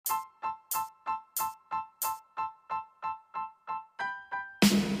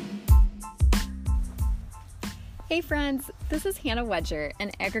Hey friends, this is Hannah Wedger,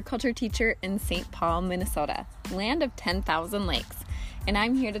 an agriculture teacher in St. Paul, Minnesota, land of 10,000 lakes, and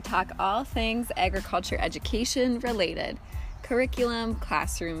I'm here to talk all things agriculture education related: curriculum,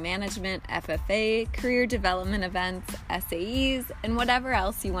 classroom management, FFA, career development events, SAEs, and whatever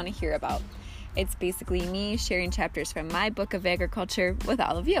else you want to hear about. It's basically me sharing chapters from my book of agriculture with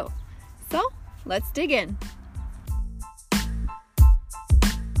all of you. So, let's dig in.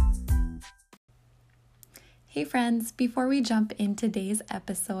 Hey friends, before we jump into today's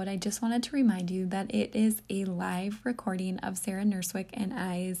episode, I just wanted to remind you that it is a live recording of Sarah Nurswick and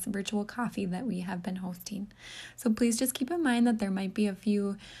I's virtual coffee that we have been hosting. So please just keep in mind that there might be a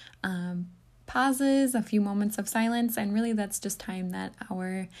few pauses, a few moments of silence, and really that's just time that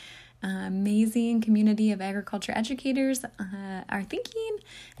our amazing community of agriculture educators are thinking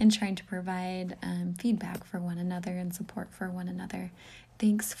and trying to provide feedback for one another and support for one another.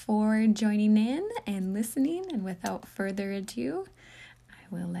 Thanks for joining in and listening, and without further ado,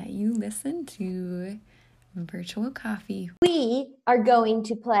 I will let you listen to Virtual Coffee. We are going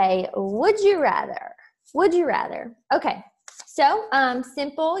to play Would You Rather? Would you rather? Okay, so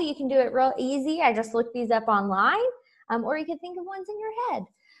simple. You can do it real easy. I just looked these up online, or you can think of ones in your head.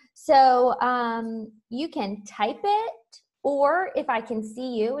 So you can type it, or if I can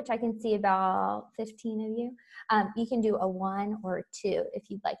see you, which I can see about 15 of you, you can do a 1 or a 2 if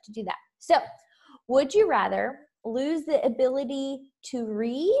you'd like to do that. So would you rather lose the ability to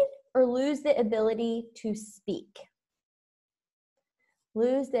read or lose the ability to speak?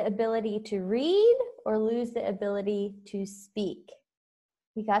 Lose the ability to read or lose the ability to speak?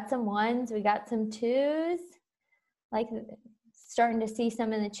 We got some 1s, we got some 2s. Like, starting to see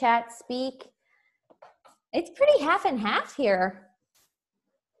some in the chat speak. It's pretty half and half here.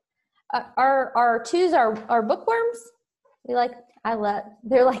 Our 2s are bookworms. They're like,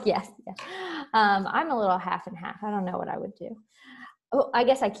 yes. I'm a little half and half. I don't know what I would do. Oh, I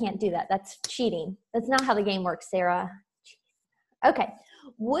guess I can't do that. That's cheating. That's not how the game works, Sarah. Okay.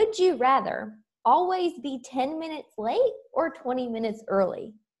 Would you rather always be 10 minutes late or 20 minutes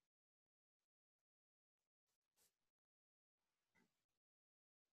early?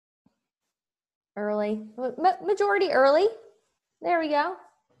 Early. Majority early. There we go.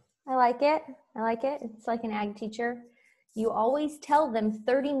 I like it. It's like an ag teacher. You always tell them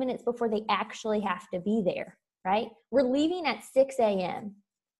 30 minutes before they actually have to be there, right? We're leaving at 6 a.m.,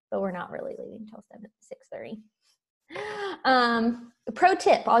 but we're not really leaving until 6:30. Pro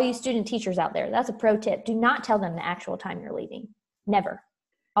tip, all you student teachers out there, that's a pro tip. Do not tell them the actual time you're leaving. Never.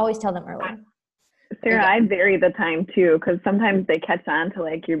 Always tell them early. Sarah, I vary the time too, because sometimes they catch on to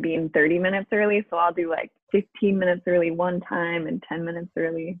like you're being 30 minutes early. So I'll do like 15 minutes early one time and 10 minutes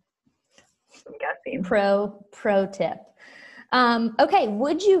early. I'm guessing. Pro tip. Okay,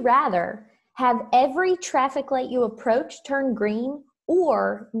 would you rather have every traffic light you approach turn green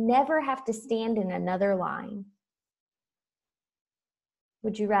or never have to stand in another line?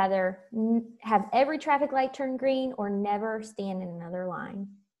 Would you rather have every traffic light turn green or never stand in another line?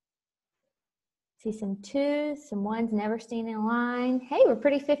 See some 2s, some 1s, never stand in a line. Hey, we're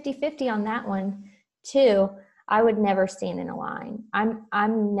pretty 50-50 on that one too. I would never stand in a line.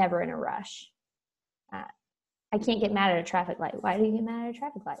 I'm never in a rush. I can't get mad at a traffic light. Why do you get mad at a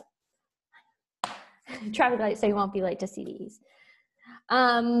traffic light? Traffic light so you won't be late to CDEs.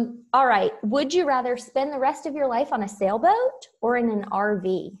 All right. Would you rather spend the rest of your life on a sailboat or in an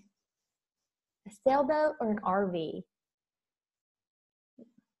RV? A sailboat or an RV?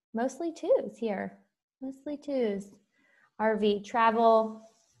 Mostly 2s here. Mostly 2s. RV travel,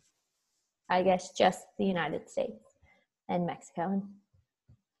 I guess just the United States and Mexico and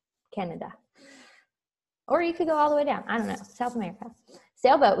Canada. Or you could go all the way down. I don't know. South America.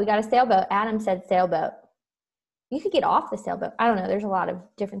 Sailboat. We got a sailboat. Adam said sailboat. You could get off the sailboat. I don't know. There's a lot of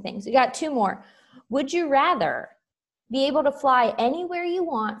different things. We got 2 more. Would you rather be able to fly anywhere you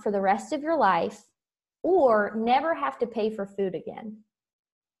want for the rest of your life or never have to pay for food again?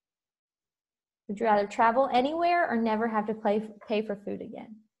 Would you rather travel anywhere or never have to pay for food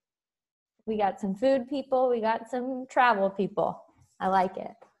again? We got some food people. We got some travel people. I like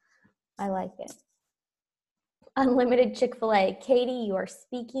it. Unlimited Chick-fil-A. Katie, you are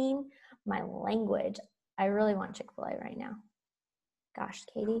speaking my language. I really want Chick-fil-A right now. Gosh,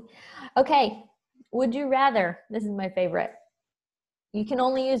 Katie. Okay, would you rather, this is my favorite. You can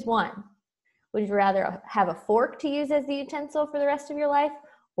only use one. Would you rather have a fork to use as the utensil for the rest of your life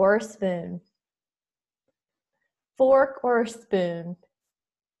or a spoon? Fork or a spoon?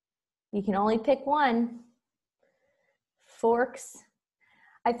 You can only pick one. Forks.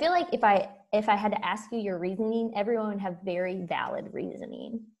 I feel like if I had to ask you your reasoning, everyone would have very valid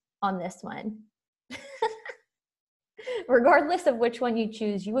reasoning on this one. regardless of which one you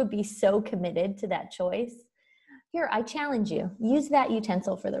choose, you would be so committed to that choice. Here, I challenge you. Use that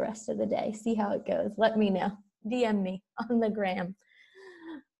utensil for the rest of the day. See how it goes. Let me know. DM me on the gram.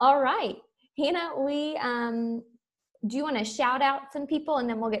 All right. Hannah, do you want to shout out some people and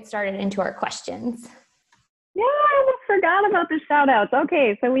then we'll get started into our questions? Yeah, I almost forgot about the shout outs.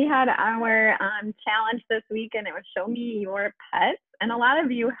 Okay, so we had our challenge this week and it was Show Me Your Pets. And a lot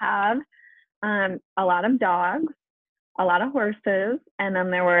of you have a lot of dogs, a lot of horses, and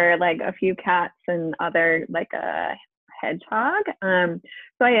then there were like a few cats and other, like a hedgehog.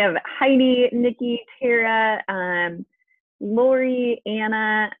 So I have Heidi, Nikki, Tara, Lori,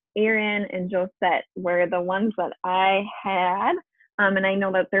 Anna, Aaron, and Josette were the ones that I had. And I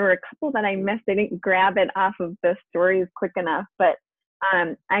know that there were a couple that I missed. I didn't grab it off of the stories quick enough, but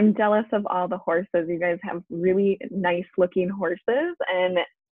I'm jealous of all the horses. You guys have really nice looking horses, and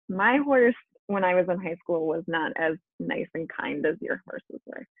my horse when I was in high school was not as nice and kind as your horses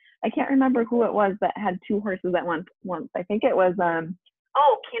were. I can't remember who it was that had two horses at once. I think it was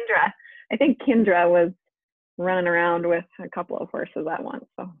Kendra. I think Kendra was running around with a couple of horses at once,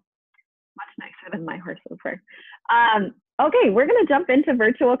 so much nicer than my horses were. Okay, we're going to jump into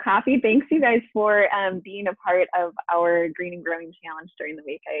virtual coffee. Thanks you guys for being a part of our Green and Growing Challenge during the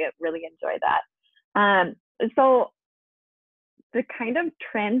week. I really enjoyed that. So the kind of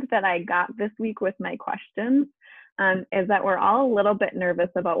trend that I got this week with my questions is that we're all a little bit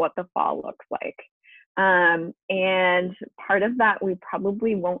nervous about what the fall looks like. And part of that we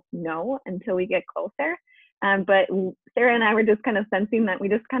probably won't know until we get closer. But Sarah and I were just kind of sensing that we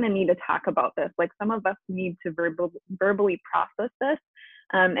just kind of need to talk about this. Like some of us need to verbally process this.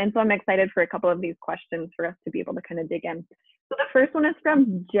 And so I'm excited for a couple of these questions for us to be able to kind of dig in. So the first one is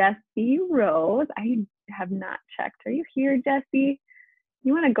from Jessie Rose. I have not checked. Are you here, Jessie?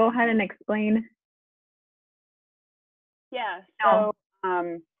 You want to go ahead and explain? Yeah, so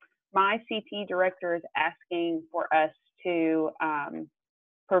my CT director is asking for us to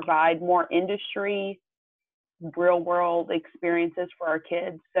provide more industry, real world experiences for our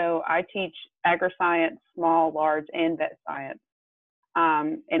kids. So I teach agri-science, small, large, and vet science.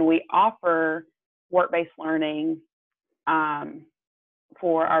 And we offer work-based learning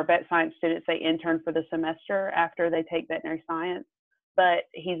for our vet science students. They intern for the semester after they take veterinary science, but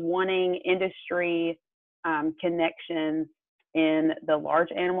he's wanting industry connections in the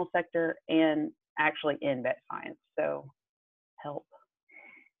large animal sector and actually in vet science. So help.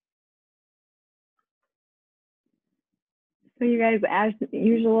 So you guys, as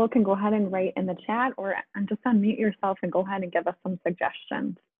usual, can go ahead and write in the chat or just unmute yourself and go ahead and give us some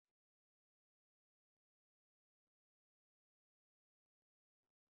suggestions.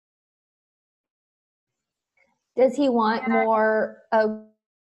 Does he want more? I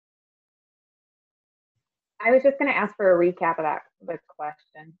was just going to ask for a recap of the question.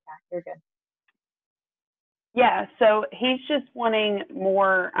 Yeah, you're good. Yeah, so he's just wanting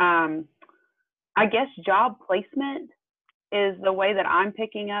more, I guess, job placement is the way that I'm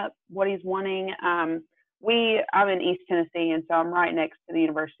picking up what he's wanting. I'm in East Tennessee, and so I'm right next to the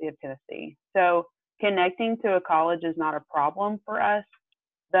University of Tennessee. So connecting to a college is not a problem for us.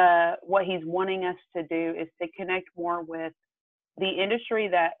 What he's wanting us to do is to connect more with the industry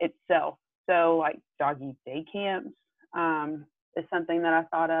that itself. So like doggy day camps is something that I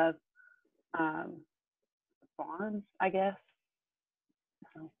thought of. Farms, I guess.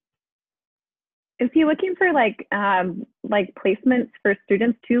 So. Is he looking for like placements for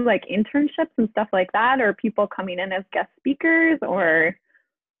students too, like internships and stuff like that, or people coming in as guest speakers, or?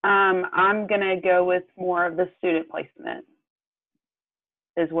 I'm gonna go with more of the student placement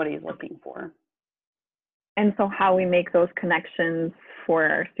is what he's looking for. And so how we make those connections for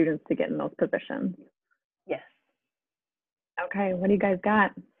our students to get in those positions. Yes. Okay, what do you guys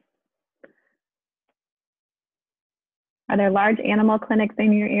got? Are there large animal clinics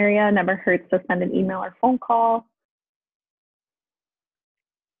in your area? Never hurts to send an email or phone call.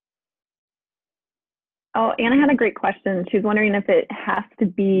 Oh, Anna had a great question. She's wondering if it has to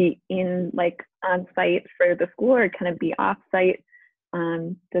be in like on site for the school, or can it be off site?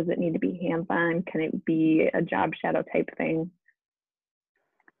 Does it need to be hands-on? Can it be a job shadow type thing?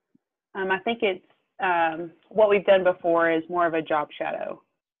 I think it's what we've done before is more of a job shadow.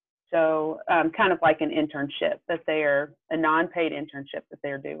 So kind of like an internship a non-paid internship that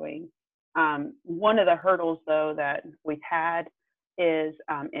they're doing. One of the hurdles though that we've had is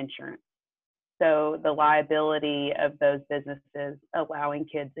insurance. So the liability of those businesses allowing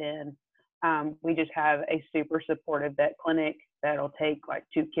kids in. We just have a super supportive vet clinic that'll take like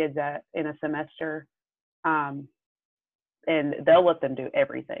 2 kids in a semester, and they'll let them do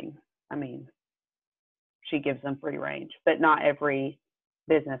everything. I mean, she gives them free range, but not every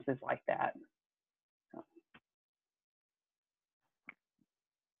business is like that.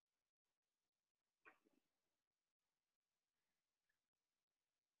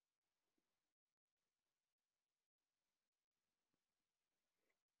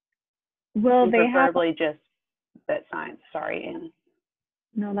 Will And they have? preferably just vet science. Sorry, Anna.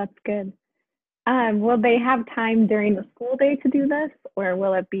 No, that's good. Will they have time during the school day to do this, or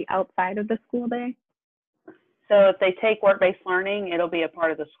will it be outside of the school day? So if they take work-based learning, it'll be a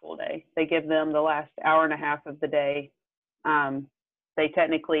part of the school day. They give them the last hour and a half of the day. They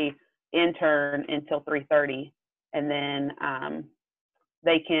technically intern until 3:30, and then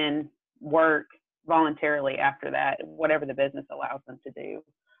they can work voluntarily after that, whatever the business allows them to do.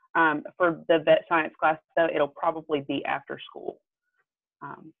 For the vet science class, though, it'll probably be after school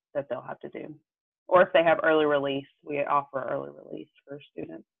that they'll have to do. Or if they have early release, we offer early release for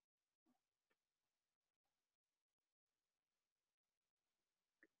students.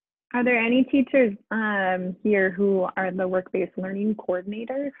 Are there any teachers here who are the work-based learning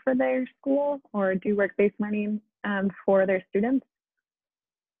coordinators for their school, or do work-based learning for their students?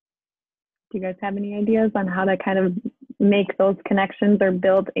 Do you guys have any ideas on how to kind of make those connections or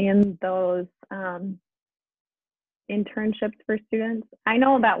build in those internships for students? I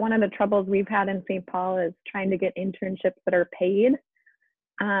know that one of the troubles we've had in St. Paul is trying to get internships that are paid.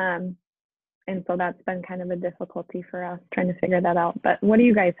 And so that's been kind of a difficulty for us trying to figure that out. But what do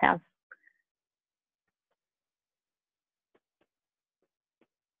you guys have?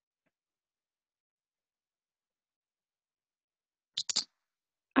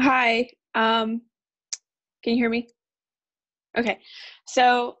 Hi, can you hear me? Okay,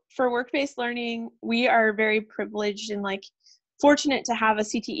 so for work-based learning, we are very privileged and fortunate to have a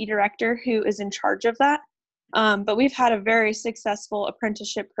CTE director who is in charge of that. But we've had a very successful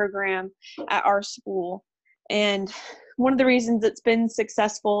apprenticeship program at our school. And one of the reasons it's been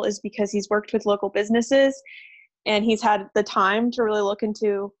successful is because he's worked with local businesses and he's had the time to really look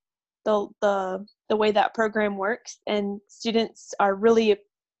into the way that program works. And students are really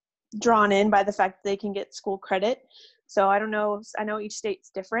drawn in by the fact that they can get school credit. So I know each state's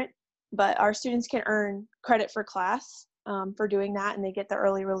different, but our students can earn credit for class for doing that, and they get the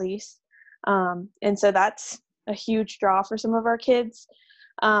early release. And so that's a huge draw for some of our kids.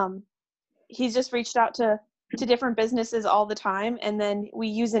 He's just reached out to different businesses all the time, and then we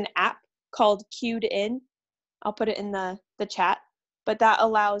use an app called Queued In. I'll put it in the chat, but that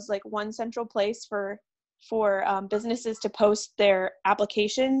allows one central place for businesses to post their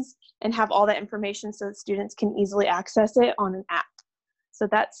applications and have all that information so that students can easily access it on an app. So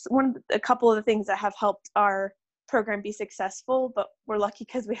that's a couple of the things that have helped our program be successful, but we're lucky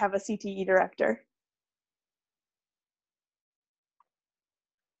because we have a CTE director.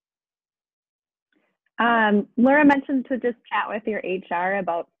 Laura mentioned to just chat with your HR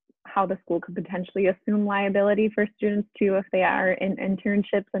about how the school could potentially assume liability for students too if they are in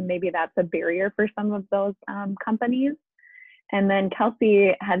internships, and maybe that's a barrier for some of those companies. And then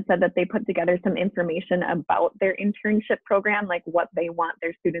Kelsey had said that they put together some information about their internship program, like what they want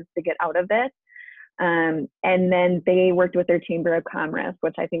their students to get out of it. And then they worked with their Chamber of Commerce,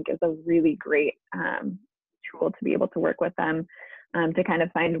 which I think is a really great tool to be able to work with them to kind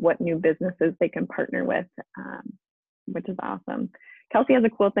of find what new businesses they can partner with, which is awesome. Kelsey has a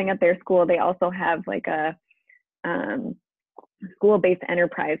cool thing at their school. They also have a school-based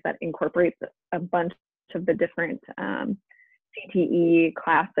enterprise that incorporates a bunch of the different CTE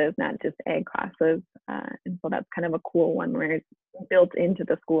classes, not just ag classes. And so that's kind of a cool one where it's built into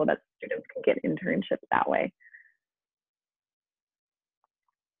the school that students can get internships that way.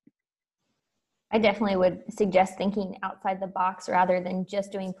 I definitely would suggest thinking outside the box rather than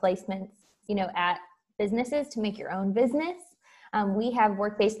just doing placements, at businesses to make your own business. We have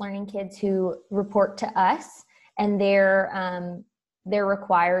work-based learning kids who report to us, and they're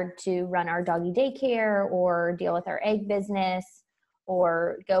required to run our doggy daycare or deal with our egg business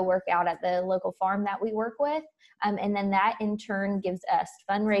or go work out at the local farm that we work with. And then that in turn gives us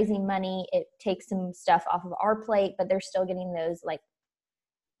fundraising money. It takes some stuff off of our plate, but they're still getting those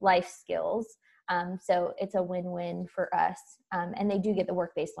life skills. So it's a win-win for us. And they do get the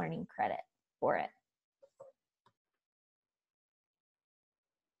work-based learning credit for it.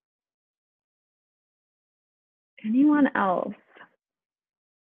 Anyone else?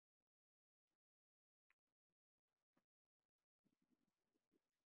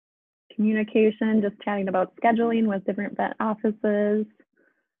 Communication, just chatting about scheduling with different vet offices.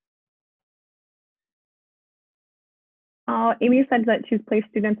 Amy said that she's placed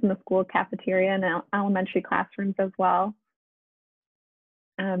students in the school cafeteria and elementary classrooms as well.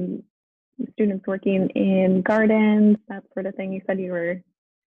 students working in gardens, that sort of thing. You said you were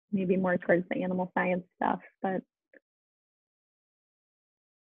maybe more towards the animal science stuff, but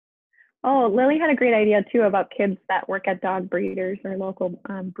oh, Lily had a great idea too about kids that work at dog breeders or local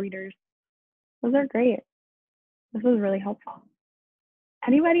breeders. Those are great. This was really helpful.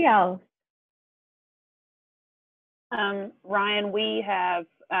 Anybody else? Ryan, we have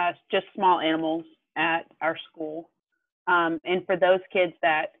just small animals at our school. And for those kids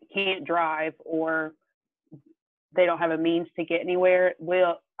that can't drive or they don't have a means to get anywhere,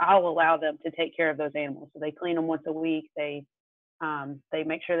 I'll allow them to take care of those animals. So they clean them once a week. They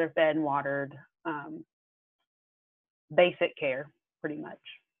make sure they're fed and watered. Basic care, pretty much,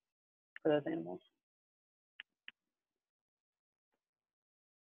 for those animals.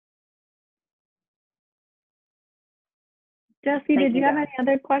 Jesse, did you have any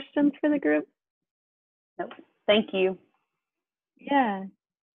other questions for the group? Nope. Thank you. Yeah.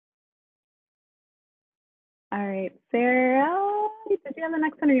 All right, Sarah, did you have the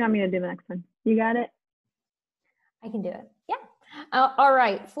next one or you want me to do the next one? You got it? I can do it. Yeah. All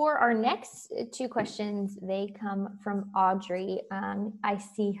right. For our next two questions, they come from Audrey. I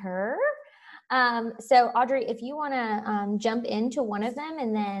see her. So Audrey, if you want to jump into one of them,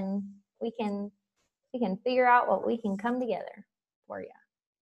 and then we can figure out what we can come together for you.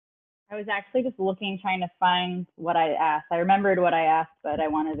 I was actually just looking, trying to find what I asked. I remembered what I asked, but I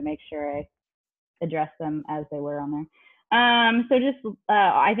wanted to make sure I addressed them as they were on there. So just,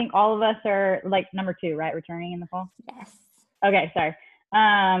 I think all of us are like number 2, right? Returning in the fall? Yes. Okay, sorry.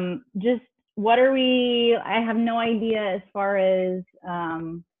 Just what are we, I have no idea as far as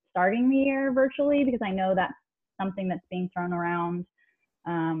starting the year virtually, because I know that's something that's being thrown around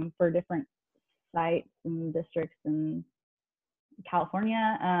for different sites and districts in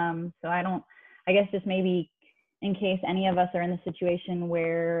California. So I guess just maybe in case any of us are in the situation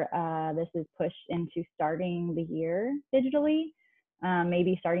where this is pushed into starting the year digitally,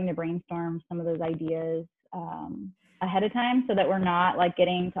 maybe starting to brainstorm some of those ideas ahead of time, so that we're not like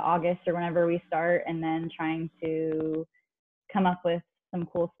getting to August or whenever we start and then trying to come up with some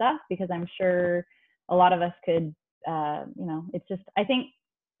cool stuff, because I'm sure a lot of us could, it's just, I think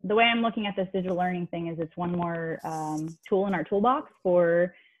the way I'm looking at this digital learning thing is it's one more tool in our toolbox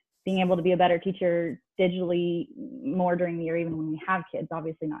for being able to be a better teacher digitally more during the year, even when we have kids,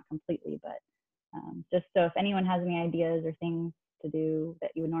 obviously not completely, but just so if anyone has any ideas or things to do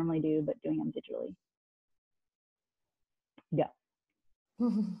that you would normally do, but doing them digitally. Yeah.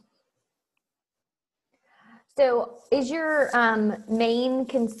 So is your main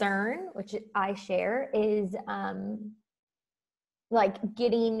concern, which I share, is like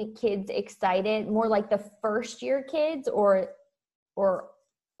getting kids excited, more like the first year kids or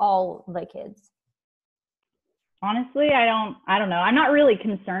all the kids? Honestly, I don't know. I'm not really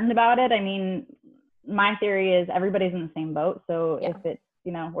concerned about it. I mean, my theory is everybody's in the same boat. So if it's,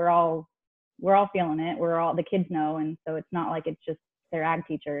 we're all feeling it. The kids know. And so it's not like it's just their ag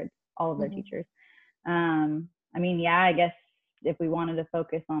teacher, it's all of their teachers. I mean, I guess if we wanted to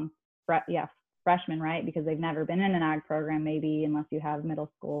focus on freshmen, right? Because they've never been in an ag program, maybe, unless you have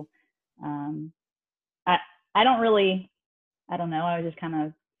middle school. I don't know. I was just kind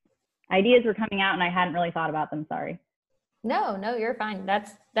of, ideas were coming out and I hadn't really thought about them. Sorry. No, you're fine.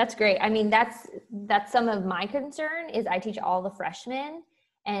 That's great. I mean, that's some of my concern is I teach all the freshmen,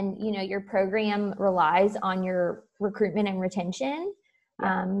 and your program relies on your recruitment and retention.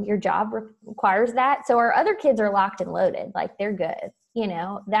 Your job requires that. So our other kids are locked and loaded, like they're good.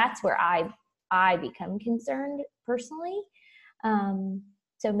 That's where I become concerned personally.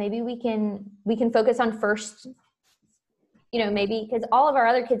 So maybe we can focus on first, maybe because all of our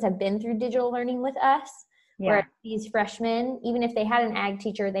other kids have been through digital learning with us. Whereas these freshmen, even if they had an ag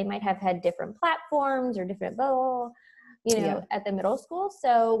teacher, they might have had different platforms or different at the middle school.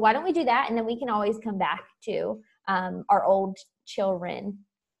 So why don't we do that? And then we can always come back to our old children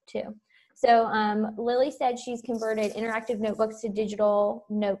too. So Lily said she's converted interactive notebooks to digital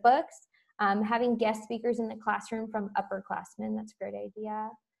notebooks, having guest speakers in the classroom from upperclassmen. That's a great idea.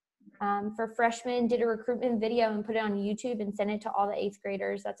 For freshmen, did a recruitment video and put it on YouTube and send it to all the 8th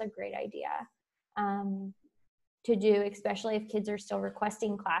graders. That's a great idea to do, especially if kids are still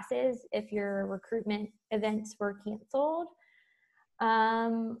requesting classes, if your recruitment events were canceled.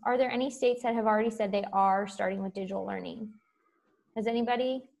 Are there any states that have already said they are starting with digital learning? Has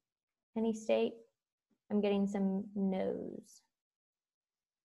anybody, any state? I'm getting some no's.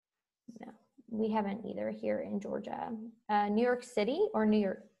 No, we haven't either here in Georgia. New York City or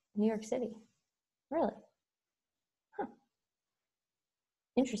New York City? Really? Huh.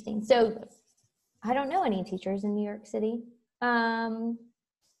 Interesting. So I don't know any teachers in New York City.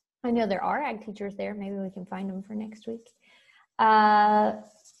 I know there are ag teachers there. Maybe we can find them for next week.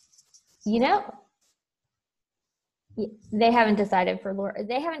 You know, they haven't decided for Laura.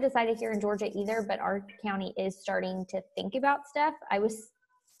 They haven't decided here in Georgia either, but our county is starting to think about stuff. I was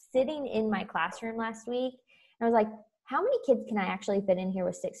sitting in my classroom last week and I was like, how many kids can I actually fit in here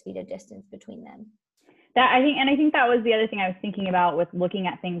with 6 feet of distance between them? I think that was the other thing I was thinking about with looking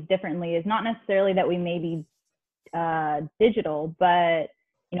at things differently, is not necessarily that we may be digital, but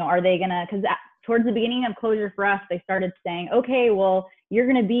are they gonna, because towards the beginning of closure for us, they started saying, okay, well, you're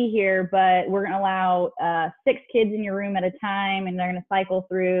gonna be here, but we're gonna allow 6 kids in your room at a time, and they're gonna cycle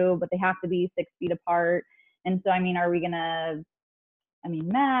through, but they have to be 6 feet apart. And so, are we gonna,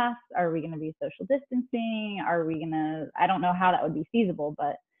 masks? Are we gonna be social distancing? I don't know how that would be feasible,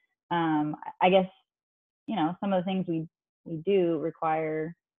 but I guess, some of the things we do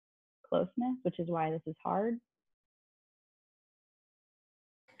require closeness, which is why this is hard.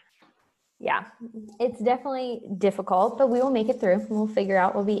 Yeah, it's definitely difficult, but we will make it through. We'll figure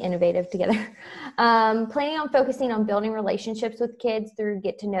out, we'll be innovative together. Planning on focusing on building relationships with kids through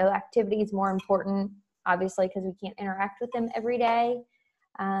get to know activities, more important, obviously, because we can't interact with them every day.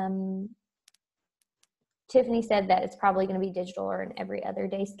 Tiffany said that it's probably going to be digital or an every other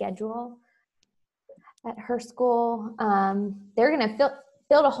day schedule at her school. They're going to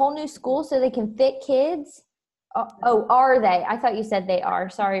build a whole new school so they can fit kids. Oh, are they? I thought you said they are.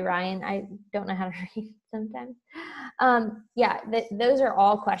 Sorry, Ryan. I don't know how to read sometimes. Those are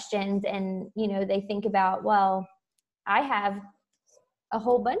all questions. And, they think about, well, I have a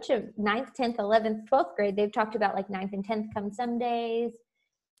whole bunch of 9th, 10th, 11th, 12th grade. They've talked about like 9th and 10th come some days.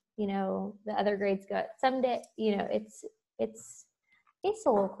 The other grades go some day. It's a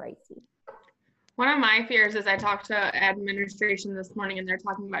little crazy. One of my fears is I talked to administration this morning and they're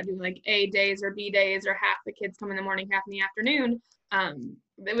talking about doing like A days or B days, or half the kids come in the morning, half in the afternoon.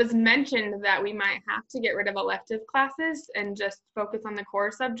 It was mentioned that we might have to get rid of elective classes and just focus on the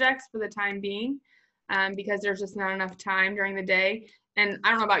core subjects for the time being, because there's just not enough time during the day. And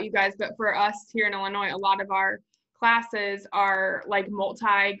I don't know about you guys, but for us here in Illinois, a lot of our classes are like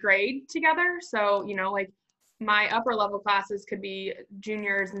multi-grade together. So, like my upper level classes could be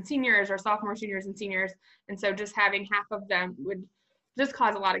juniors and seniors, or sophomores, juniors, and seniors. And so just having half of them would just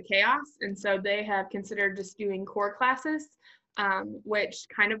cause a lot of chaos. And so they have considered just doing core classes, which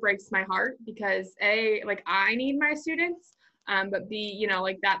kind of breaks my heart because A, like I need my students, but B,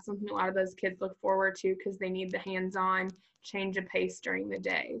 like that's something a lot of those kids look forward to because they need the hands-on change of pace during the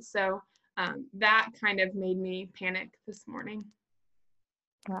day. So that kind of made me panic this morning.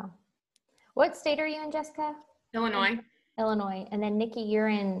 Wow. What state are you in, Jessica? Illinois. Illinois. And then Nikki, you're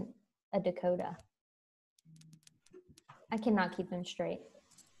in a Dakota. I cannot keep them straight.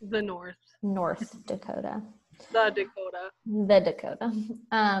 The North. North Dakota. The Dakota. The Dakota.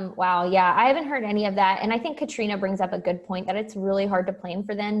 Wow. Yeah. I haven't heard any of that. And I think Katrina brings up a good point that it's really hard to plan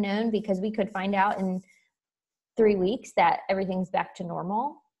for the unknown because we could find out in 3 weeks that everything's back to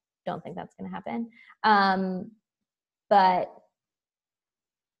normal. Don't think that's going to happen. But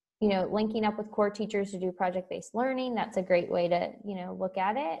linking up with core teachers to do project-based learning, that's a great way to, look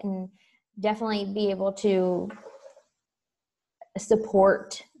at it and definitely be able to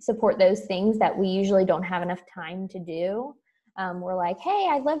support those things that we usually don't have enough time to do. We're like, hey,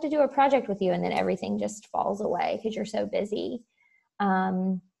 I'd love to do a project with you. And then everything just falls away because you're so busy.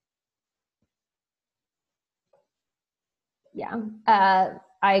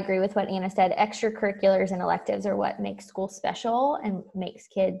 I agree with what Anna said. Extracurriculars and electives are what makes school special and makes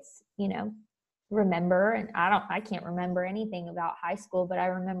kids, remember. And I can't remember anything about high school, but I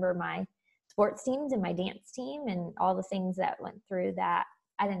remember my sports teams and my dance team and all the things that went through that.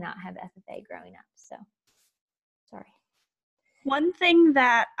 I did not have FFA growing up, so sorry. One thing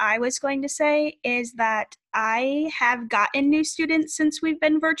that I was going to say is that I have gotten new students since we've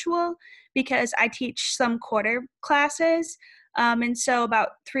been virtual because I teach some quarter classes. And so about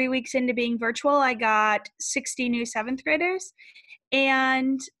 3 weeks into being virtual, I got 60 new 7th graders.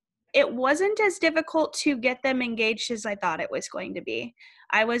 And it wasn't as difficult to get them engaged as I thought it was going to be.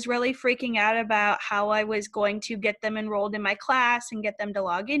 I was really freaking out about how I was going to get them enrolled in my class and get them to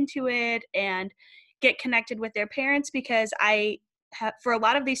log into it and get connected with their parents because for a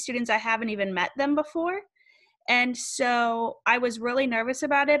lot of these students, I haven't even met them before. And so I was really nervous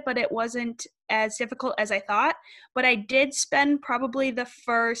about it, but it wasn't as difficult as I thought. But I did spend probably the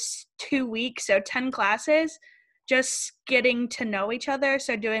first 2 weeks, so 10 classes, just getting to know each other.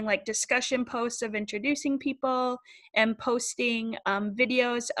 So doing like discussion posts of introducing people and posting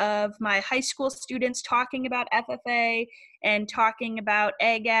videos of my high school students talking about FFA and talking about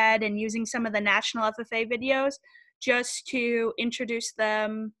Ag Ed and using some of the national FFA videos just to introduce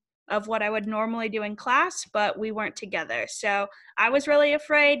them of what I would normally do in class, but we weren't together. So I was really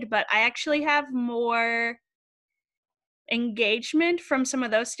afraid, but I actually have more engagement from some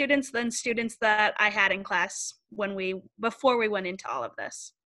of those students than students that I had in class before we went into all of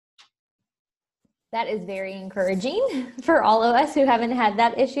this. That is very encouraging for all of us who haven't had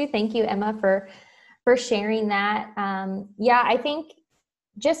that issue. Thank you, Emma, for sharing that. Yeah, I think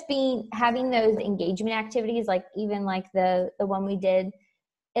just having those engagement activities, like even like the one we did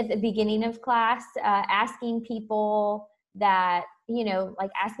at the beginning of class, asking people that,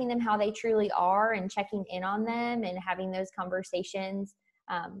 like asking them how they truly are and checking in on them and having those conversations,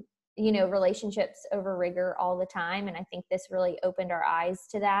 relationships over rigor all the time. And I think this really opened our eyes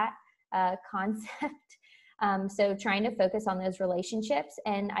to that concept. So trying to focus on those relationships,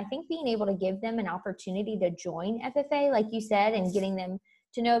 and I think being able to give them an opportunity to join FFA, like you said, and getting them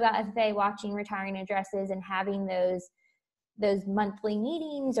to know about FFA, watching Retiring Addresses, and having those monthly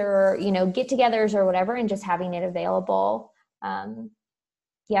meetings or, get-togethers or whatever, and just having it available.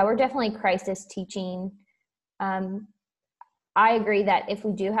 Yeah, we're definitely crisis teaching. I agree that if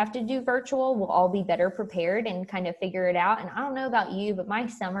we do have to do virtual, we'll all be better prepared and kind of figure it out. And I don't know about you, but my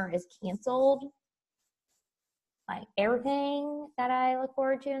summer is canceled. Like everything that I look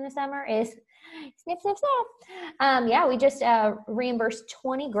forward to in the summer is snip, snip, snip. Yeah, we just reimbursed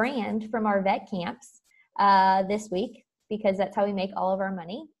 $20,000 from our vet camps this week, because that's how we make all of our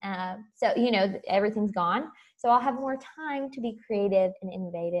money. So, everything's gone. So I'll have more time to be creative and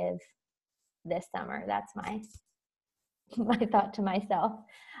innovative this summer. That's my thought to myself.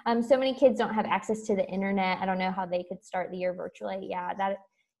 So many kids don't have access to the internet. I don't know how they could start the year virtually. Yeah,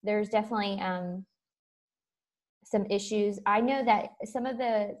 there's definitely some issues. I know that some of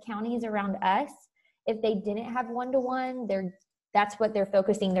the counties around us, if they didn't have one-to-one, that's what they're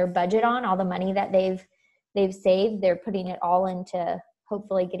focusing their budget on. All the money that they've saved, they're putting it all into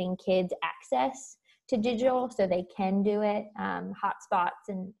hopefully getting kids access to digital so they can do it, hotspots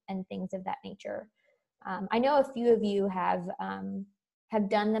and things of that nature. I know a few of you have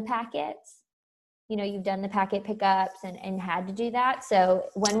done the packets. You've done the packet pickups and had to do that. So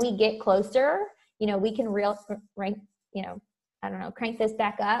when we get closer, we can crank this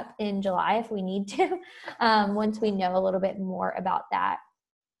back up in July if we need to, once we know a little bit more about that.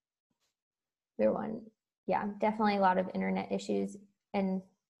 Yeah, definitely a lot of internet issues and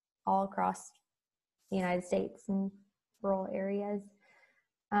all across the United States and rural areas.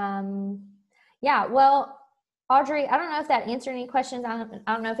 Yeah, well, Audrey, I don't know if that answered any questions. I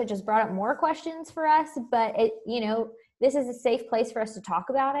don't know if it just brought up more questions for us, but this is a safe place for us to talk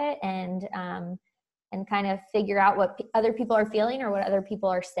about it and kind of figure out what other people are feeling or what other people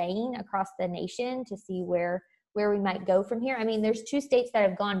are saying across the nation to see where we might go from here. I mean, there's 2 states that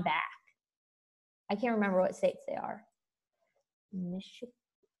have gone back. I can't remember what states they are.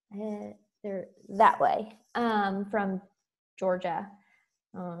 Michigan, they're that way, from Georgia.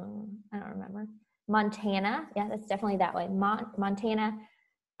 I don't remember. Montana, yeah, that's definitely that way. Montana,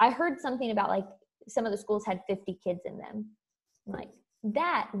 I heard something about like some of the schools had 50 kids in them. I'm like,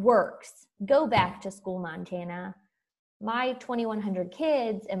 that works. Go back to school, Montana. My 2,100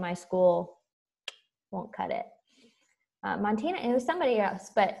 kids in my school won't cut it. Montana, it was somebody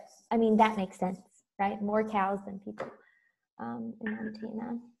else, but I mean, that makes sense, right? More cows than people in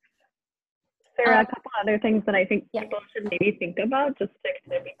Montana. Sarah, a couple other things that I think people should maybe think about just to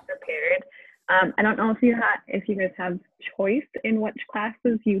kind of be prepared. I don't know if you guys have choice in which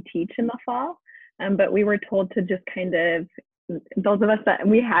classes you teach in the fall, but we were told to just kind of, those of us that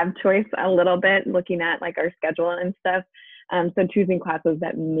we have choice a little bit, looking at like our schedule and stuff. So choosing classes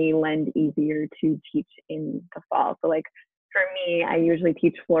that may lend easier to teach in the fall. So like for me, I usually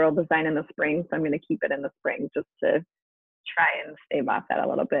teach floral design in the spring, so I'm going to keep it in the spring just to try and stave off that a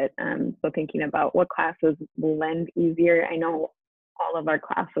little bit. So thinking about what classes will lend easier. I know all of our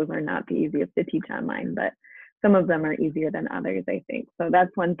classes are not the easiest to teach online, but some of them are easier than others, I think. So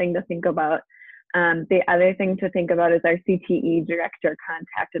that's one thing to think about. The other thing to think about is our CTE director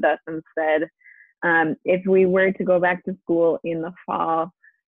contacted us and said, if we were to go back to school in the fall,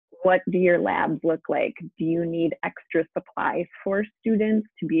 what do your labs look like? Do you need extra supplies for students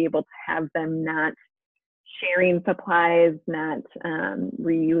to be able to have them not sharing supplies, not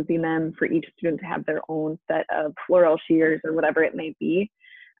reusing them, for each student to have their own set of floral shears or whatever it may be?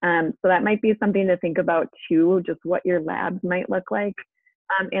 So that might be something to think about too, just what your labs might look like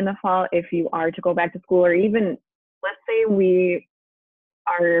in the fall if you are to go back to school, or even let's say we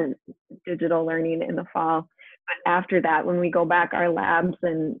are digital learning in the fall, but after that, when we go back, our labs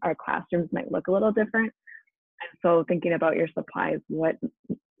and our classrooms might look a little different. And so thinking about your supplies, what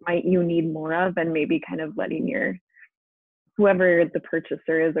might you need more of, and maybe kind of letting your whoever the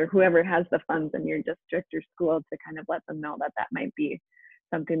purchaser is or whoever has the funds in your district or school to kind of let them know that that might be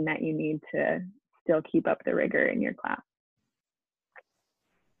something that you need to still keep up the rigor in your class.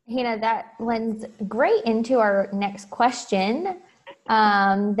 Hannah, that lends great into our next question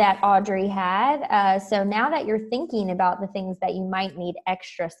that Audrey had. So now that you're thinking about the things that you might need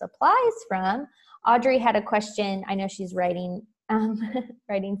extra supplies from, Audrey had a question. I know she's writing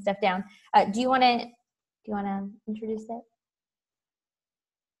writing stuff down. Do you want to introduce it?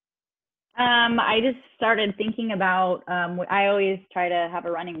 I just started thinking about, I always try to have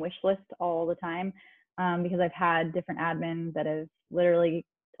a running wish list all the time because I've had different admins that have literally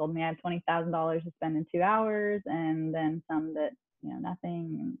told me I have $20,000 to spend in 2 hours, and then some that,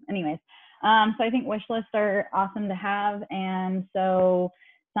 nothing. Anyways, so I think wish lists are awesome to have. And so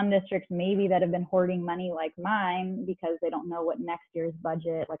some districts maybe that have been hoarding money like mine because they don't know what next year's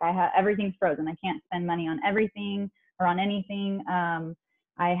budget, like everything's frozen. I can't spend money on everything or on anything.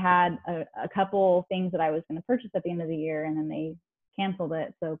 I had a couple things that I was going to purchase at the end of the year, and then they canceled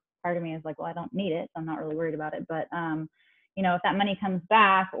it. So part of me is like, well, I don't need it, so I'm not really worried about it. But if that money comes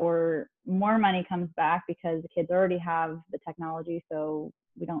back or more money comes back because the kids already have the technology, so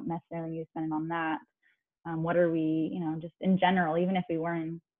we don't necessarily need to spend it on that. What are we, just in general, even if we were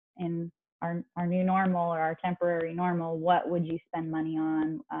in our new normal or our temporary normal, what would you spend money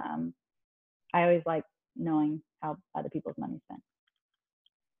on? I always like knowing how other people's money is spent.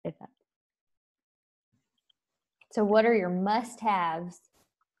 So what are your must-haves?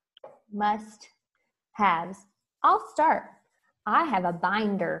 Must-haves. I'll start. I have a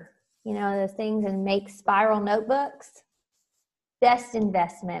binder, those things, and make spiral notebooks. Best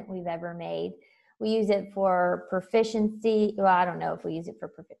investment we've ever made. We use it for proficiency. Well, I don't know if we use it for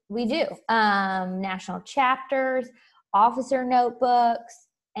proficiency. We do. National chapters, officer notebooks,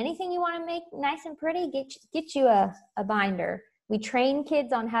 anything you want to make nice and pretty, get you a binder. We train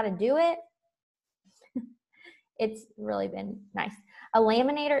kids on how to do it. It's really been nice. A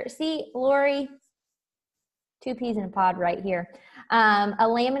laminator. See, Lori, 2 peas in a pod right here. A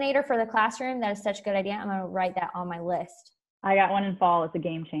laminator for the classroom. That is such a good idea. I'm going to write that on my list. I got one in fall. It's a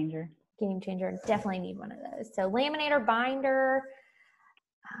game changer. Game changer. Definitely need one of those. So laminator, binder.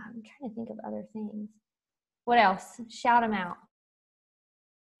 I'm trying to think of other things. What else? Shout them out.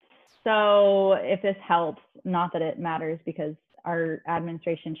 So if this helps, not that it matters because our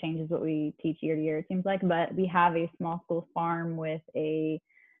administration changes what we teach year to year, it seems like, but we have a small school farm with a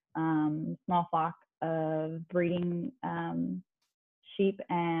small flock of breeding sheep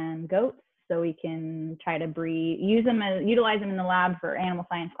and goats. So we can try to utilize them in the lab for animal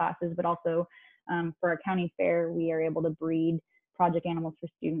science classes, but also for our county fair, we are able to breed project animals for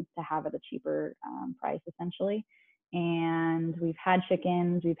students to have at a cheaper price, essentially. And we've had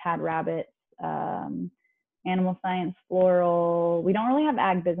chickens, we've had rabbits, animal science, floral. We don't really have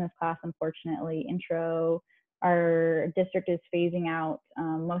ag business class, unfortunately. Intro. Our district is phasing out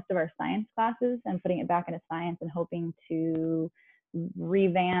most of our science classes and putting it back into science and hoping to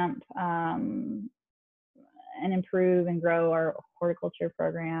revamp and improve and grow our horticulture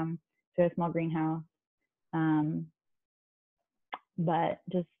program to a small greenhouse. But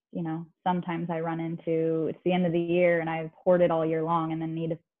just, sometimes I run into, it's the end of the year and I've hoarded all year long and then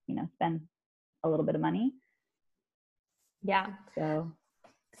need to, spend a little bit of money. Yeah. So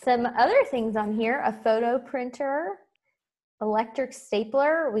some other things on here, a photo printer, electric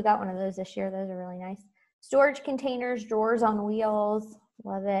stapler. We got one of those this year. Those are really nice. Storage containers, drawers on wheels.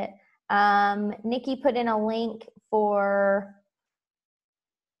 Love it. Nikki put in a link for,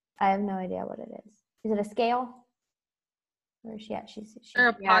 I have no idea what it is. Is it a scale? Where is she at? She's or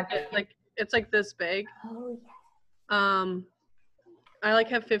a pocket, it's like this big. Oh yeah. I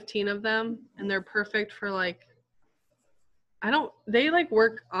have 15 of them and they're perfect for they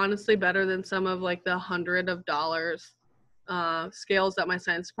work honestly better than some of the $100 scales that my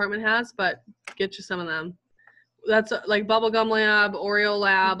science department has, but get you some of them. That's Bubblegum Lab, Oreo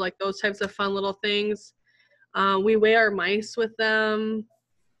Lab, those types of fun little things. We weigh our mice with them.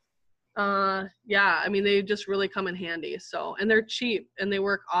 Yeah, they just really come in handy. So, and they're cheap and they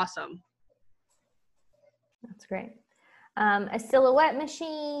work awesome. That's great. A silhouette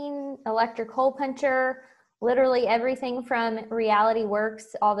machine, electric hole puncher, literally everything from Reality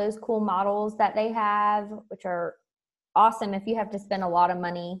Works, all those cool models that they have, which are awesome if you have to spend a lot of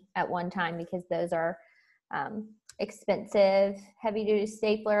money at one time because those are expensive. Heavy duty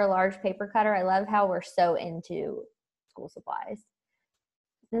stapler, large paper cutter. I love how we're so into school supplies.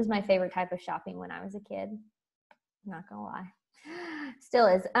 This is my favorite type of shopping when I was a kid. I'm not gonna lie. Still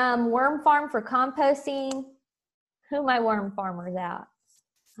is. Worm farm for composting. Who my worm farmers out?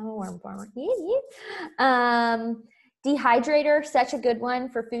 I'm a worm farmer. Dehydrator, such a good one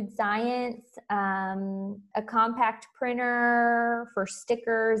for food science. A compact printer for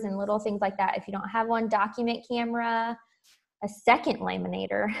stickers and little things like that. If you don't have one, document camera, a second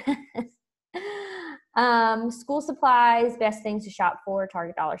laminator. School supplies, best things to shop for,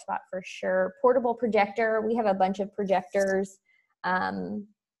 Target Dollar Spot for sure. Portable projector. We have a bunch of projectors.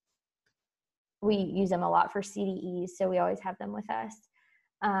 We use them a lot for CDEs, so we always have them with us.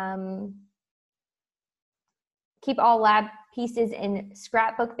 Keep all lab pieces in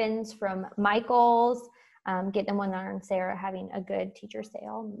scrapbook bins from Michael's. Get them when they're on Sarah having a good teacher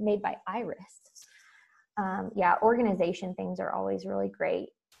sale made by Iris. Yeah, organization things are always really great.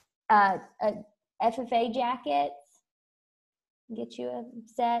 FFA jackets, get you a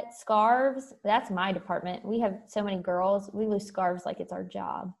set. Scarves, that's my department. We have so many girls. We lose scarves like it's our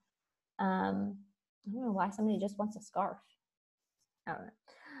job. I don't know why somebody just wants a scarf. I don't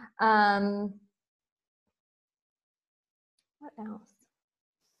know. What else?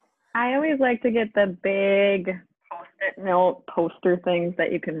 I always like to get the big Post-it note poster things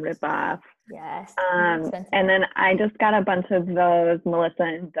that you can rip off. Yes. And then I just got a bunch of those Melissa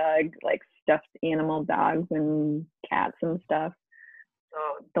and Doug like stuffed animal dogs and cats and stuff.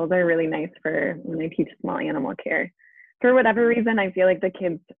 So those are really nice for when I teach small animal care. For whatever reason, I feel like the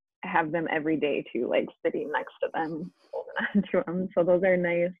kids have them every day too, like sitting next to them, holding on to them. So those are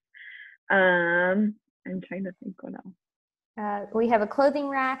nice. I'm trying to think what else. We have a clothing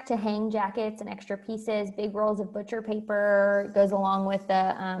rack to hang jackets and extra pieces, big rolls of butcher paper. It goes along with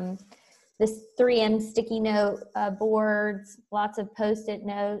the this 3M sticky note boards, lots of Post-it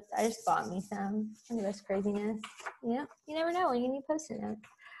notes. I just bought me some. Look at this craziness. You never know when you need Post-it notes.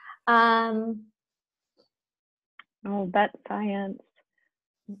 Vet science.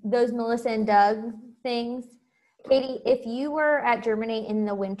 Those Melissa and Doug things. Katie, if you were at Germinate in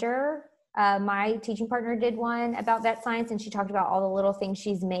the winter, my teaching partner did one about vet science, and she talked about all the little things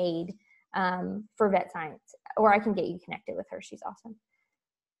she's made for vet science, or I can get you connected with her. She's awesome.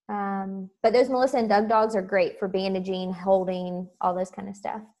 But those Melissa and Doug dogs are great for bandaging, holding, all those kind of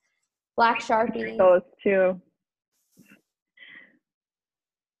stuff. Black Sharpie. Those too.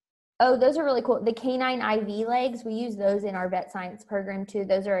 Oh, those are really cool. The canine IV legs, we use those in our vet science program too.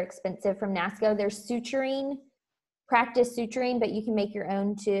 Those are expensive from NASCO. There's suturing, practice suturing, but you can make your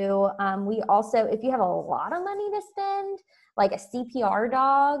own too. We also, if you have a lot of money to spend, like a CPR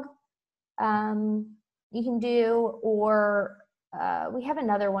dog, you can do, or we have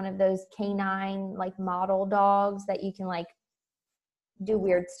another one of those canine like model dogs that you can like do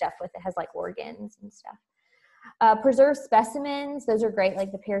weird stuff with. It has like organs and stuff. Preserved specimens, those are great,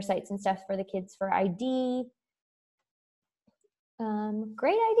 like the parasites and stuff for the kids for ID.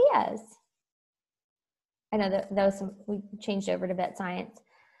 Great ideas. I know that was some, we changed over to vet science.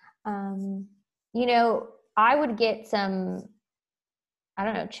 I would get some, I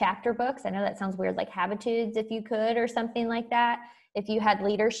don't know, chapter books. I know that sounds weird, like Habitudes if you could, or something like that. If you had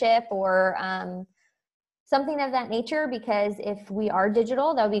leadership or something of that nature, because if we are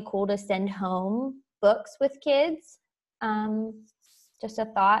digital, that would be cool to send home books with kids. Just a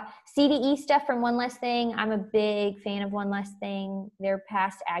thought. CDE stuff from One Less Thing. I'm a big fan of One Less Thing. They're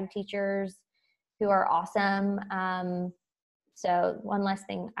past ag teachers who are awesome. So One Less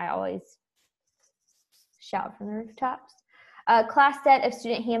Thing, I always shout from the rooftops. Class set of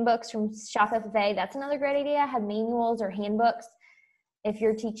student handbooks from Shop FFA. That's another great idea. Have manuals or handbooks if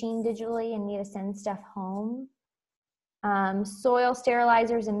you're teaching digitally and need to send stuff home. Soil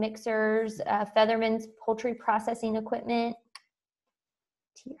sterilizers and mixers, Featherman's poultry processing equipment.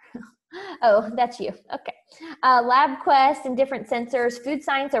 Oh, that's you. Okay. LabQuest and different sensors. Food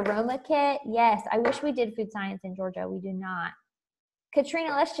science aroma kit. Yes, I wish we did food science in Georgia. We do not.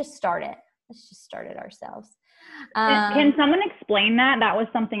 Katrina, let's just start it. Let's just start it ourselves. Can someone explain that? That was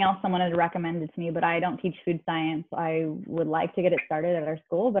something else someone had recommended to me, but I don't teach food science. I would like to get it started at our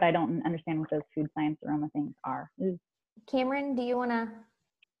school, but I don't understand what those food science aroma things are. Cameron, do you want to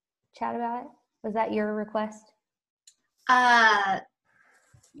chat about it? Was that your request?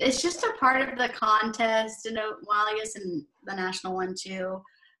 It's just a part of the contest, and well, I guess in the national one too.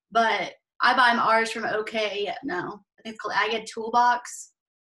 But I buy ours from OK. No, I think it's called Ag Ed Toolbox,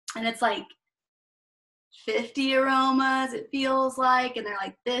 and it's like 50 aromas. It feels like, and they're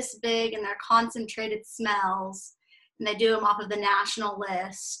like this big, and they're concentrated smells, and they do them off of the national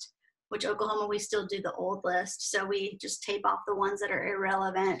list. Which Oklahoma, we still do the old list. So we just tape off the ones that are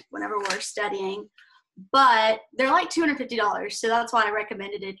irrelevant whenever we're studying. But they're like $250. So that's why I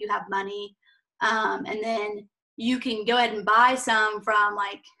recommended it if you have money. And then you can go ahead and buy some from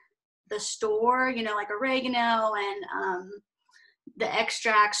like the store, like oregano and the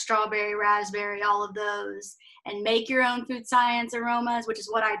extract, strawberry, raspberry, all of those, and make your own food science aromas, which is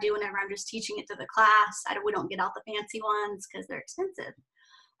what I do whenever I'm just teaching it to the class. We don't get out the fancy ones because they're expensive.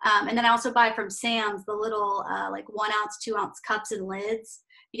 And then I also buy from Sam's the little like 1 ounce, 2 ounce cups and lids,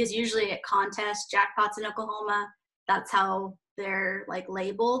 because usually at contests, jackpots in Oklahoma, that's how they're like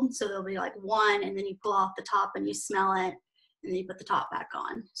labeled. So there'll be like one, and then you pull off the top and you smell it, and then you put the top back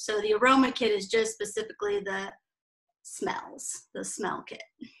on. So the aroma kit is just specifically the smells, the smell kit.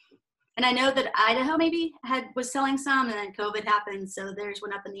 And I know that Idaho maybe was selling some, and then COVID happened, so theirs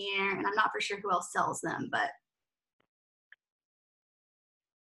went up in the air, and I'm not for sure who else sells them, but.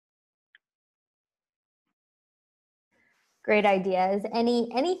 Great ideas.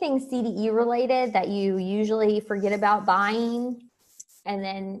 Anything CDE related that you usually forget about buying, and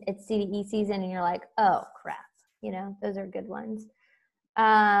then it's CDE season and you're like, oh crap, you know, those are good ones.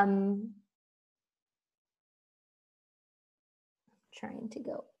 Trying to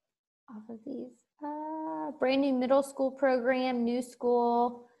go off of these. Brand new middle school program, new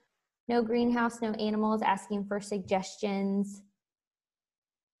school, no greenhouse, no animals, asking for suggestions.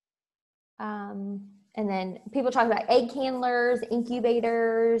 And then people talk about egg handlers,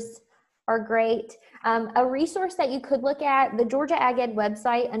 incubators are great. A resource that you could look at, the Georgia Ag Ed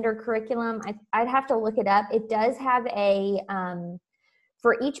website under curriculum, I'd have to look it up. It does have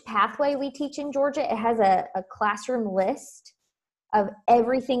for each pathway we teach in Georgia, it has a classroom list of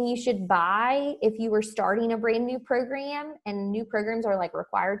everything you should buy if you were starting a brand new program, and new programs are like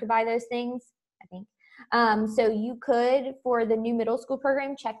required to buy those things, I think. So you could, for the new middle school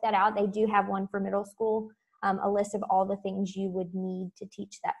program, check that out. They do have one for middle school, a list of all the things you would need to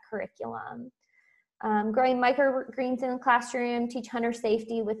teach that curriculum. Growing microgreens in the classroom, teach hunter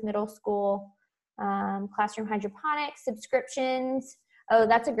safety with middle school, classroom hydroponics, subscriptions. Oh,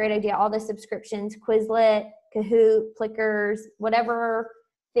 that's a great idea. All the subscriptions, Quizlet, Kahoot, Plickers, whatever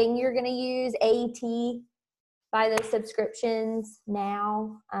thing you're going to use, AET, buy those subscriptions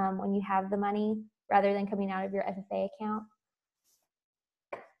now when you have the money, rather than coming out of your FFA account.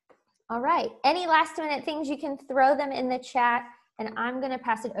 All right, any last minute things, you can throw them in the chat, and I'm gonna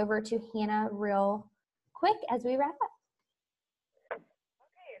pass it over to Hannah real quick as we wrap up.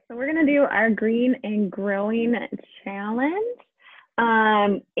 Okay, so we're gonna do our green and growing challenge.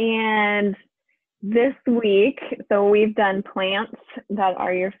 And this week, so we've done plants that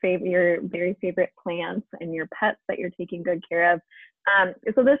are your very favorite plants, and your pets that you're taking good care of.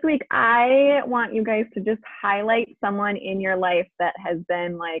 So this week, I want you guys to just highlight someone in your life that has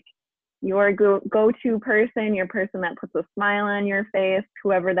been like your go-to person, your person that puts a smile on your face,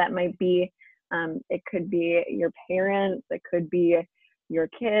 whoever that might be. It could be your parents, it could be your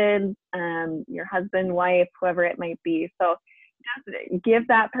kids, your husband, wife, whoever it might be. So just give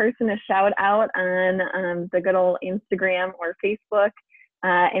that person a shout out on the good old Instagram or Facebook,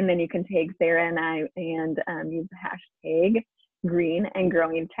 and then you can tag Sarah and I and use the hashtag green and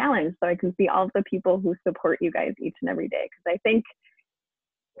growing challenge, so I can see all of the people who support you guys each and every day, because I think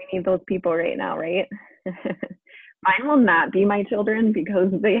we need those people right now, right? Mine will not be my children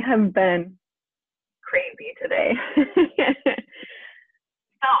because they have been crazy today.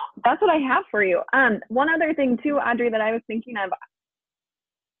 So that's what I have for you. One other thing too, Audrey, that I was thinking of,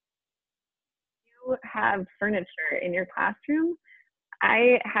 you have furniture in your classroom.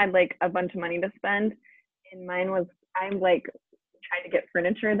 I had like a bunch of money to spend, and mine was, I'm like trying to get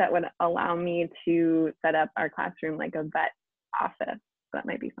furniture that would allow me to set up our classroom like a vet office. So that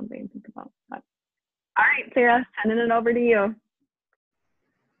might be something to think about. But, all right, Sarah, sending it over to you.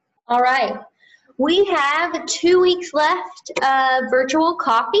 All right. We have 2 weeks left of virtual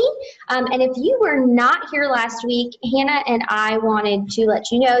coffee. And if you were not here last week, Hannah and I wanted to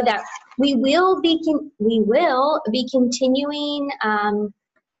let you know that we will be continuing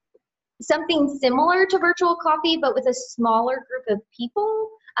something similar to virtual coffee, but with a smaller group of people.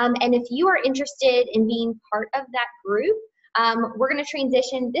 And if you are interested in being part of that group, we're going to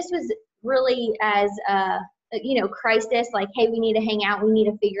transition. This was really as a crisis, like, hey, we need to hang out, we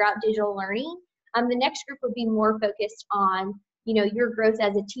need to figure out digital learning. The next group would be more focused on, your growth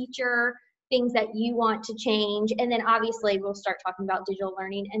as a teacher, things that you want to change. And then obviously we'll start talking about digital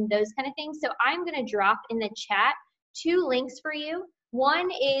learning and those kind of things. So I'm going to drop in the chat 2 links for you. One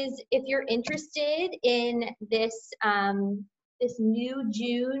is if you're interested in this, this new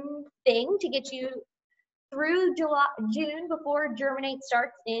June thing to get you through June before Germinate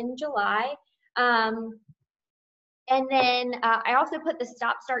starts in July. And then I also put the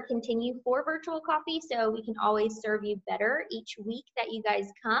Stop, Start, Continue for virtual coffee, so we can always serve you better each week that you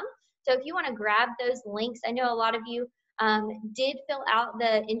guys come. So if you want to grab those links, I know a lot of you did fill out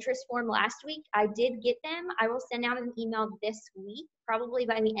the interest form last week. I did get them. I will send out an email this week, probably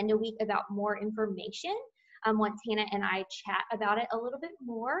by the end of the week, about more information once Hannah and I chat about it a little bit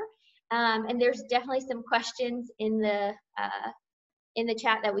more. And there's definitely some questions in the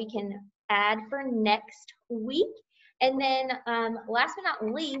chat that we can add for next week. And then last but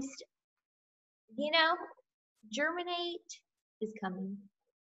not least, Germinate is coming.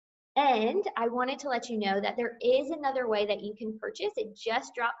 And I wanted to let you know that there is another way that you can purchase. It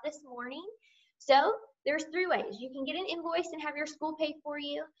just dropped this morning. So there's 3 ways. You can get an invoice and have your school pay for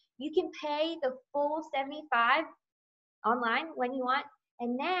you. You can pay the full $75 online when you want.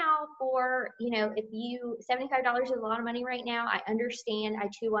 And now for, if $75 is a lot of money right now, I understand. I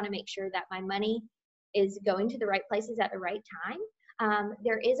too want to make sure that my money is going to the right places at the right time.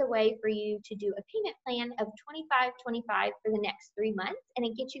 There is a way for you to do a payment plan of $25.25 for the next 3 months, and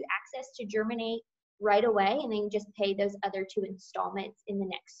it gets you access to Germinate right away, and then you just pay those other 2 installments in the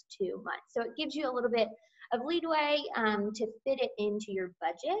next 2 months. So it gives you a little bit of leeway to fit it into your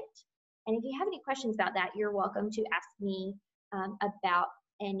budget. And if you have any questions about that, you're welcome to ask me about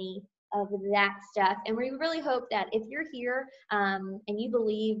any of that stuff. And we really hope that if you're here and you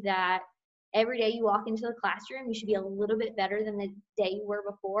believe that every day you walk into the classroom, you should be a little bit better than the day you were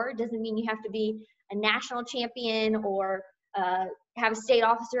before. It doesn't mean you have to be a national champion or have a state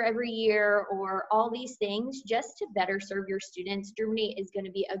officer every year or all these things. Just to better serve your students, Germinate is going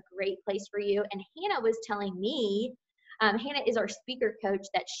to be a great place for you. And Hannah was telling me, Hannah is our speaker coach,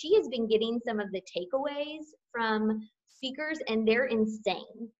 that she has been getting some of the takeaways from speakers, and they're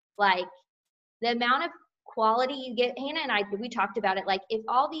insane. Like the amount of quality you get. Hannah and I, we talked about it. Like if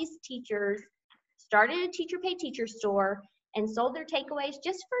all these teachers started a teacher pay teacher store and sold their takeaways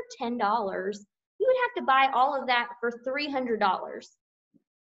just for $10, you would have to buy all of that for $300,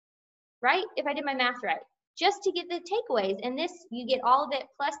 right? If I did my math right, just to get the takeaways. And this, you get all of it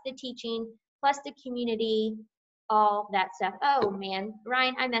plus the teaching, plus the community, all that stuff. Oh man,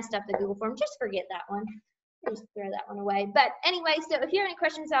 Ryan, I messed up the Google form. Just forget that one. Just throw that one away. But anyway, so if you have any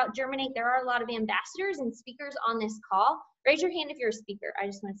questions about Germinate, there are a lot of ambassadors and speakers on this call. Raise your hand if you're a speaker. I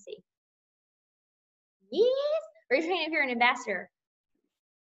just want to see. Yes. Raise your hand if you're an ambassador.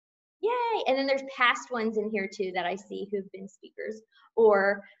 Yay. And then there's past ones in here too that I see who've been speakers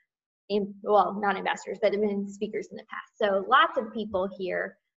or, well, not ambassadors, but have been speakers in the past. So lots of people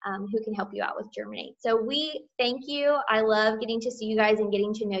here who can help you out with Germinate. So we thank you. I love getting to see you guys and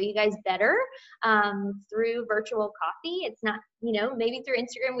getting to know you guys better through virtual coffee. It's not, maybe through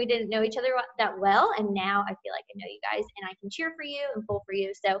Instagram we didn't know each other that well, and now I feel like I know you guys and I can cheer for you and pull for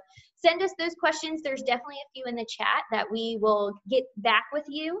you. So send us those questions. There's definitely a few in the chat that we will get back with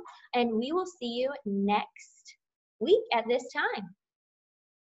you, and we will see you next week at this time.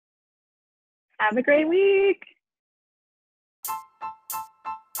 Have a great week.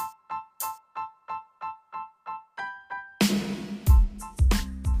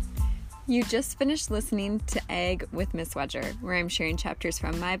 You just finished listening to Ag with Miss Wedger, where I'm sharing chapters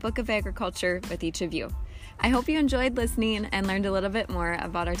from my book of agriculture with each of you. I hope you enjoyed listening and learned a little bit more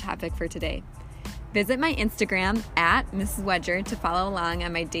about our topic for today. Visit my Instagram at Mrs. Wedger to follow along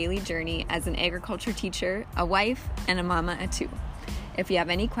on my daily journey as an agriculture teacher, a wife, and a mama of 2. If you have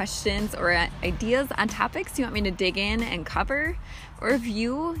any questions or ideas on topics you want me to dig in and cover, or if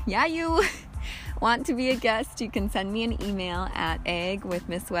you want to be a guest, you can send me an email at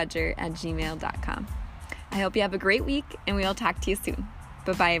agwithmisswedger@gmail.com. I hope you have a great week, and we will talk to you soon.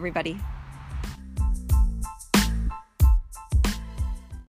 Bye-bye, everybody.